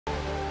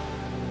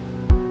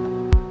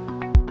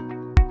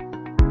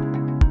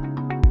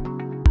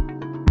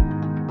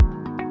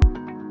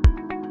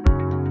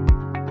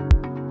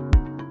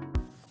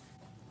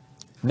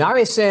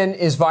Niacin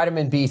is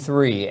vitamin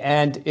B3,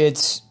 and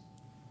it's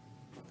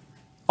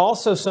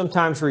also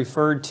sometimes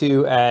referred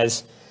to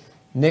as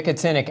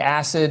nicotinic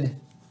acid.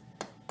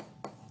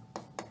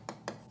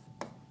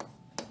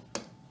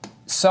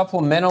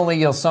 Supplementally,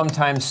 you'll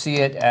sometimes see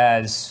it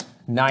as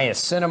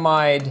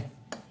niacinamide.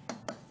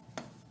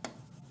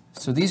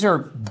 So these are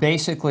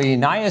basically,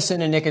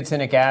 niacin and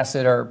nicotinic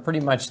acid are pretty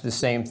much the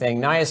same thing.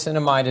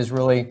 Niacinamide is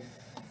really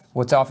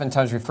what's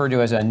oftentimes referred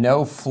to as a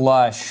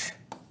no-flush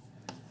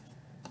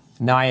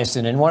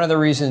niacin. And one of the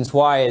reasons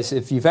why is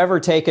if you've ever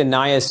taken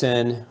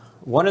niacin,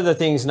 one of the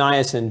things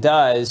niacin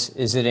does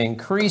is it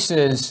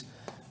increases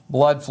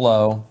blood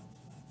flow,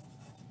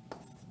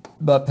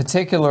 but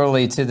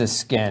particularly to the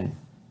skin.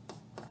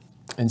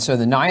 And so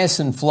the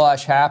niacin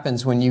flush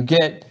happens when you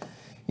get,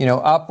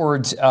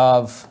 upwards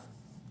of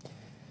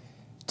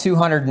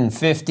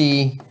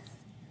 250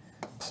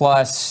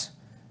 plus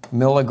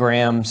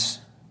milligrams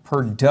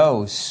per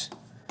dose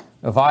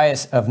of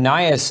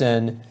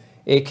niacin.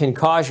 It can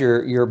cause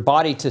your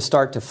body to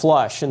start to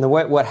flush. And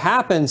what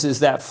happens is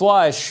that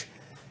flush,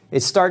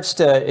 it starts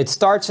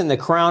in the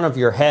crown of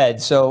your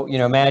head. So,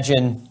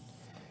 imagine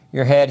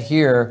your head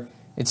here.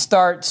 It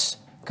starts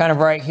kind of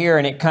right here,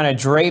 and it kind of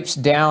drapes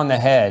down the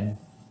head.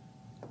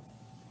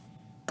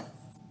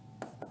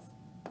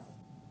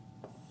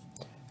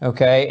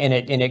 Okay, and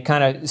it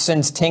kind of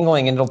sends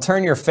tingling, and it'll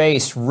turn your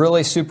face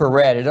really super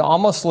red. It'll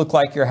almost look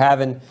like you're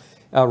having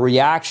a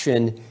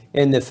reaction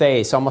in the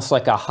face, almost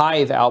like a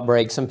hive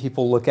outbreak. Some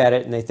people look at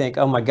it and they think,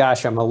 oh my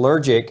gosh, I'm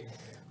allergic.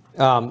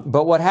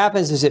 But what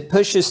happens is it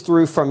pushes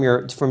through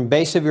from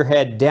base of your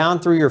head down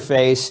through your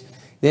face,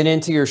 then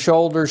into your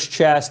shoulders,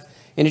 chest,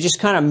 and it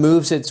just kind of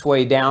moves its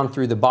way down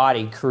through the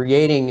body,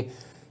 creating,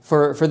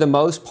 for the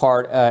most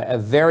part, a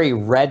very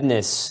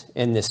redness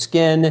in the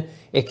skin.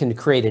 It can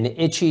create an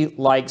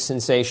itchy-like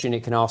sensation.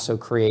 It can also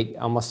create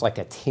almost like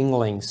a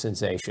tingling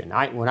sensation.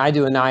 When I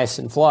do a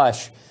niacin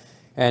flush,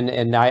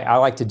 and I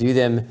like to do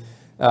them.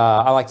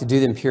 I like to do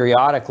them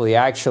periodically.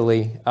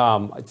 Actually,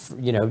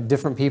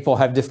 different people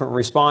have different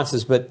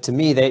responses, but to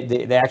me,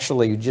 they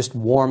actually just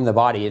warm the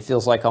body. It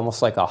feels like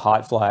almost like a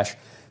hot flash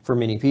for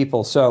many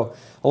people. So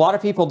a lot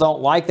of people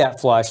don't like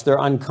that flush. They're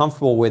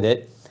uncomfortable with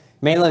it,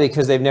 mainly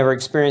because they've never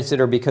experienced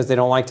it, or because they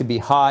don't like to be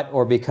hot,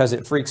 or because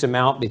it freaks them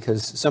out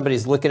because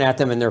somebody's looking at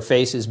them and their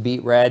face is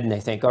beet red, and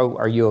they think, "Oh,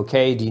 are you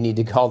okay? Do you need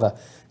to call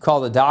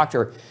the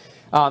doctor?"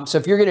 So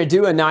if you're going to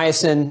do a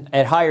niacin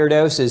at higher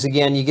doses,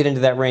 again, you get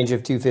into that range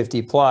of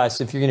 250 plus.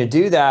 If you're going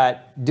to do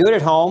that, do it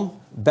at home.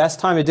 Best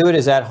time to do it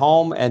is at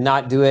home, and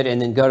not do it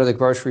and then go to the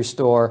grocery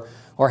store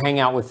or hang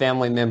out with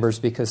family members,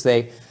 because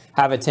they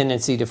have a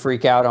tendency to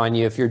freak out on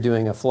you if you're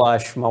doing a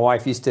flush. My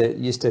wife used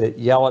to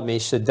yell at me.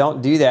 She said,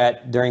 "Don't do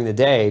that during the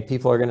day.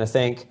 People are going to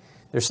think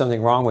there's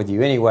something wrong with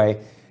you." Anyway,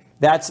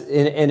 that's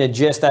in a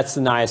gist, that's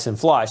the niacin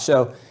flush.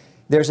 So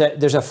there's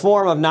a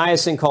form of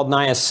niacin called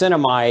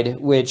niacinamide,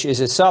 which is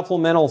a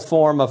supplemental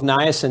form of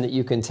niacin that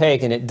you can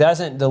take, and it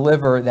doesn't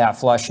deliver that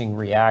flushing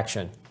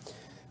reaction.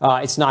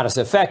 It's not as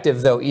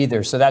effective, though,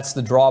 either, so that's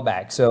the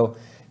drawback. So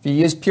if you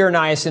use pure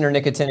niacin or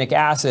nicotinic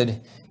acid,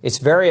 it's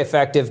very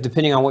effective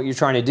depending on what you're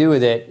trying to do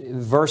with it,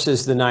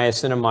 versus the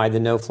niacinamide, the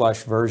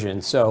no-flush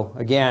version. So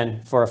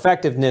again, for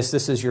effectiveness,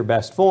 this is your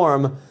best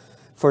form.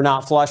 For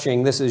not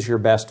flushing, this is your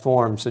best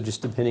form, so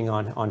just depending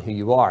on who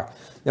you are.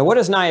 Now, what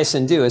does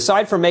niacin do?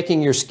 Aside from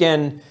making your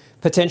skin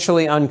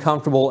potentially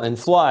uncomfortable and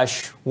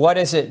flush, what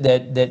is it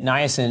that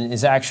niacin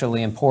is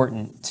actually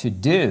important to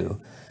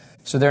do?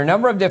 So there are a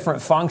number of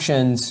different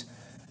functions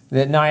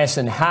that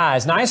niacin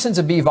has. Niacin's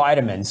a B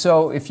vitamin.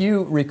 So if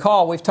you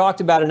recall, we've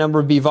talked about a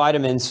number of B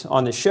vitamins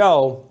on the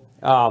show.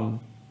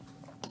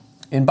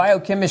 In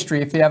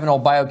biochemistry, if you have an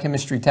old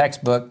biochemistry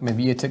textbook,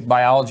 maybe you took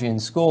biology in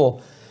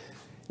school,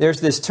 there's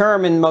this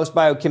term in most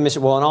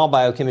biochemistry, well, in all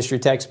biochemistry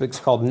textbooks,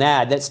 called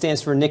NAD. That stands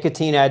for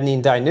nicotine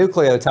adenine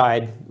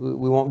dinucleotide.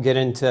 We won't get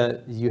into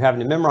you having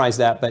to memorize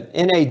that, but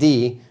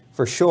NAD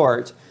for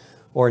short,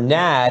 or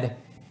NAD,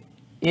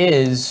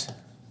 is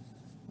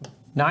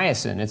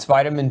niacin. It's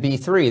vitamin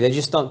B3. They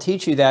just don't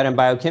teach you that in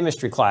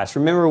biochemistry class.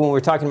 Remember when we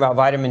were talking about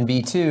vitamin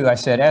B2, I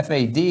said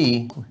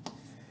FAD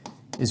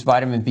is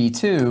vitamin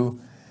B2,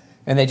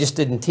 and they just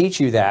didn't teach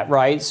you that,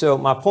 right? So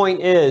my point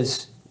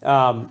is,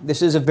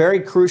 this is a very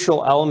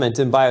crucial element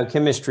in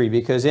biochemistry,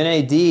 because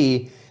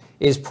NAD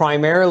is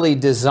primarily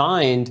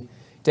designed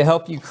to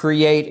help you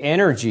create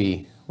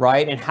energy,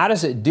 right? And how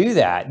does it do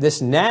that?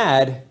 This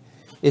NAD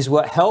is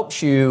what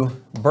helps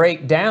you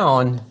break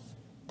down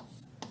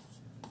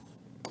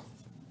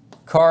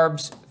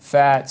carbs,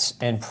 fats,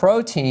 and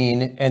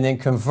protein, and then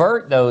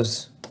convert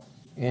those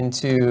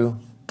into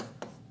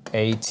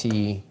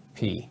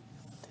ATP.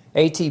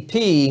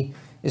 ATP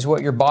is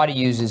what your body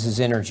uses as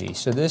energy.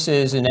 So this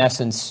is, in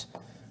essence,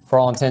 for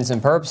all intents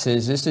and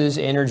purposes, this is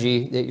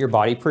energy that your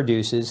body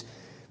produces.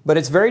 But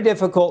it's very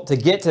difficult to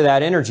get to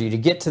that energy, to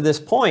get to this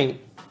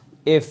point,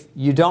 if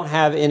you don't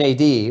have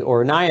NAD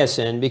or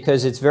niacin,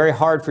 because it's very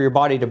hard for your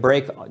body to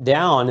break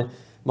down,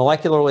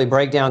 molecularly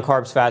break down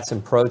carbs, fats,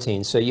 and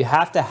proteins. So you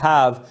have to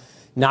have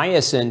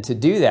niacin to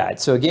do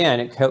that. So again,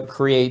 it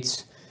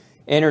creates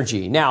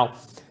energy. Now,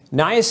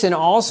 niacin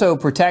also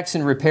protects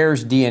and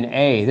repairs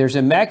DNA. There's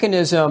a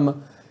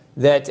mechanism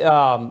that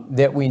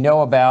that we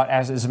know about.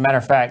 As a matter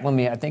of fact,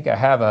 I think I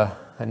have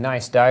a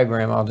nice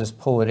diagram. I'll just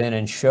pull it in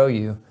and show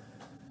you.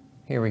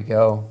 Here we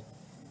go.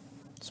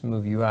 Let's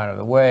move you out of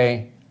the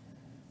way.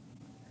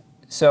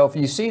 So if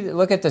you see,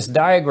 look at this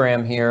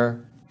diagram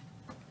here.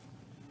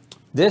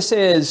 This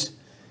is,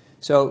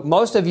 so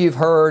most of you've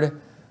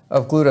heard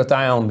of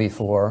glutathione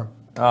before.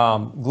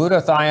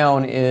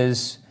 Glutathione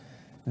is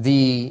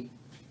the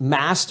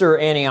master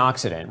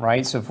antioxidant,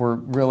 right? So if we're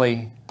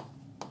really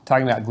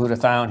talking about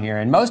glutathione here,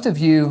 and most of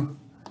you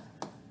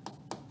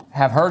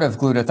have heard of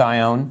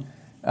glutathione,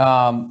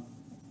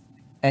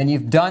 and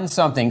you've done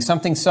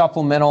something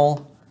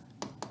supplemental,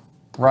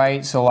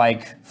 right? So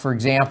like, for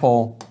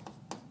example,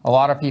 a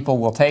lot of people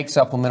will take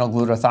supplemental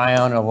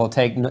glutathione, or will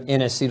take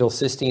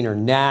N-acetylcysteine or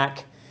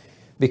NAC,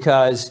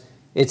 because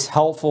it's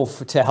helpful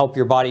to help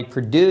your body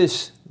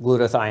produce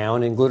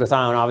glutathione, and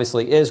glutathione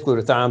obviously is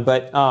glutathione,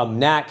 but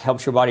NAC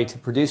helps your body to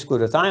produce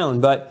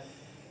glutathione. But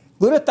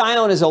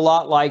glutathione is a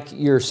lot like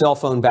your cell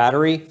phone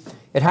battery.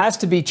 It has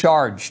to be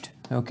charged,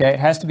 okay? It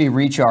has to be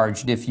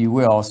recharged, if you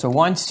will. So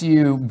once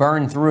you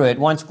burn through it,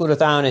 once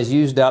glutathione is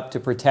used up to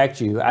protect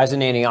you as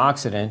an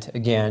antioxidant,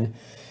 again,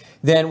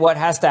 then what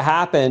has to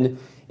happen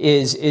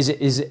is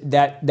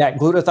that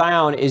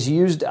glutathione is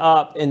used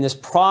up in this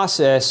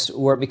process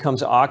where it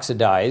becomes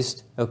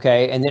oxidized,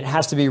 okay, and it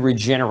has to be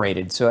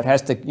regenerated. So it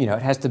has to,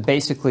 it has to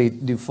basically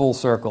do full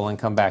circle and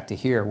come back to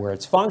here where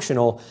it's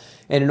functional.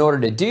 And in order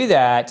to do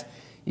that,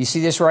 you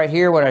see this right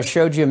here, what I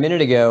showed you a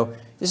minute ago.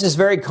 This is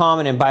very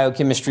common in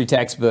biochemistry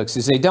textbooks,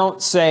 is they don't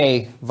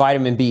say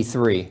vitamin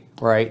B3,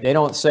 right? They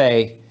don't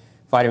say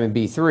vitamin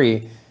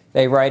B3.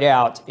 They write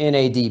out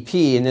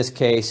NADP, in this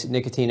case,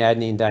 nicotine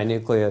adenine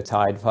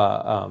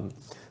dinucleotide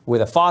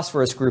with a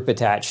phosphorus group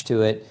attached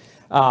to it.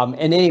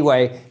 And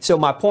anyway, so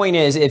my point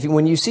is,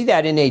 when you see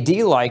that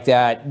NAD like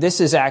that, this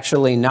is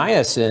actually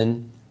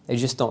niacin. They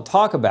just don't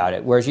talk about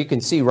it. Whereas you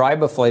can see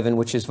riboflavin,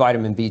 which is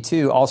vitamin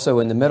B2, also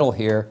in the middle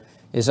here,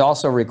 is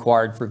also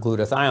required for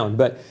glutathione.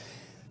 But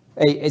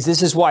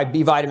this is why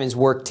B vitamins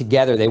work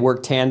together. They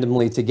work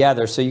tandemly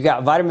together. So you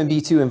got vitamin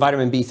B2 and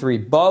vitamin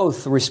B3,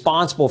 both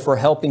responsible for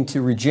helping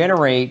to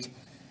regenerate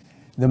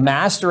the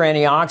master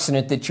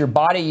antioxidant that your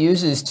body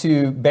uses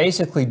to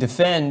basically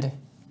defend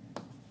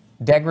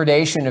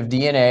degradation of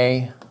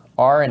DNA,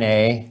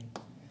 RNA,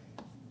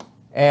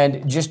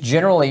 and just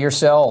generally your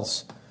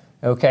cells.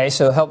 Okay,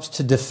 so it helps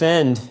to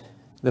defend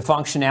the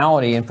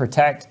functionality and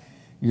protect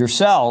your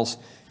cells.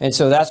 And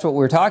so that's what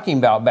we're talking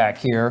about back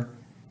here.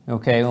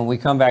 Okay, when we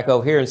come back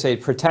over here and say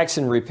it protects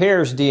and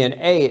repairs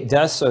DNA, it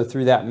does so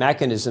through that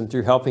mechanism,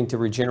 through helping to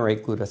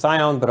regenerate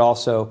glutathione, but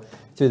also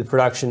through the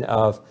production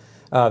of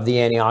the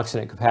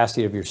antioxidant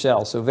capacity of your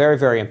cells. So very,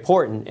 very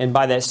important. And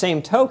by that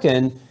same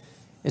token,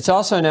 it's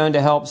also known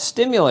to help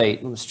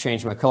stimulate, let's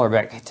change my color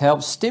back, to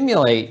help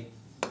stimulate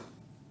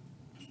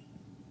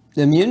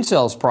the immune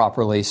cells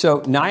properly.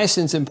 So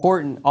niacin's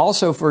important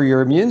also for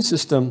your immune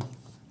system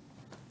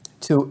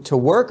to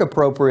work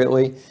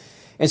appropriately.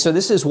 And so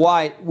this is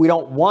why we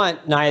don't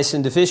want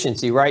niacin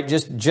deficiency, right?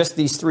 Just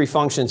these three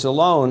functions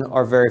alone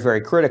are very,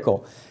 very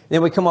critical.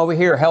 Then we come over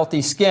here,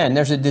 healthy skin.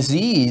 There's a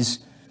disease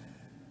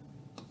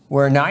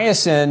where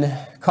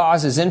niacin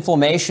causes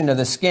inflammation of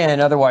the skin,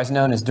 otherwise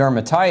known as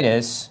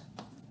dermatitis.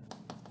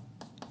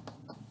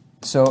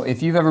 So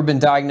if you've ever been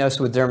diagnosed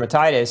with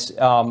dermatitis,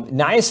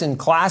 niacin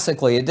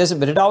classically,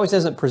 it always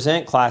doesn't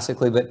present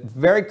classically, but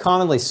very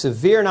commonly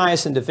severe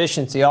niacin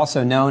deficiency,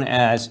 also known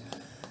as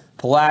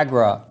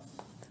pellagra,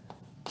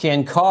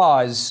 can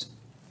cause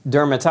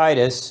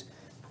dermatitis.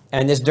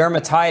 And this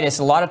dermatitis,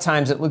 a lot of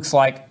times it looks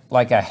like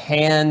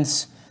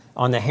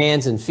on the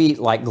hands and feet,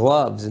 like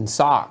gloves and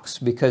socks,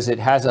 because it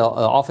has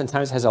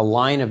oftentimes has a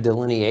line of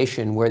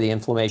delineation where the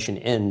inflammation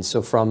ends. So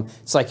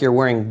it's like you're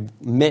wearing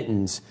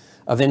mittens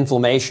of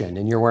inflammation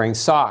and you're wearing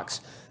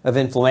socks of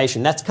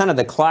inflammation. That's kind of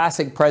the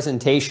classic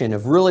presentation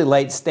of really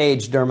late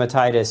stage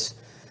dermatitis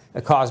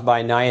caused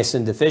by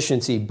niacin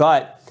deficiency,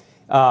 but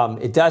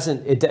it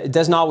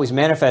doesn't always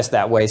manifest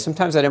that way.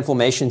 Sometimes that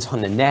inflammation's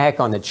on the neck,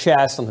 on the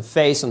chest, on the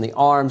face, on the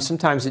arms.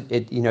 Sometimes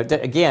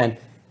again,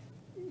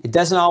 it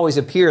doesn't always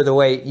appear the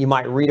way you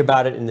might read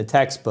about it in the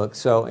textbook.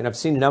 So, and I've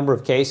seen a number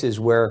of cases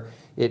where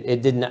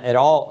it didn't at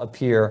all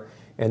appear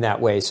in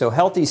that way. So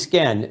healthy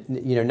skin,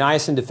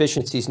 niacin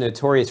deficiency is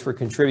notorious for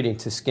contributing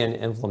to skin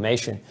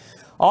inflammation.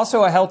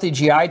 Also a healthy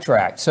GI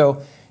tract.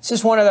 So this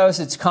is one of those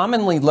that's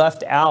commonly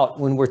left out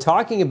when we're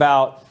talking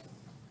about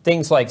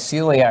things like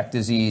celiac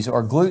disease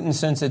or gluten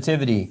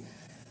sensitivity.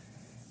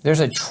 There's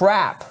a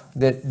trap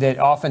that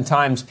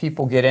oftentimes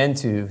people get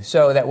into.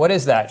 So what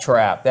is that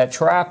trap? That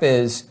trap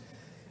is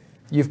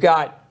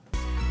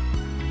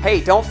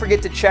hey, don't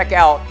forget to check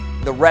out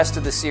the rest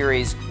of the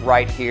series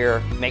right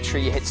here. Make sure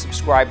you hit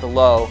subscribe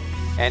below.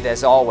 And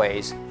as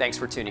always, thanks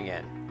for tuning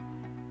in.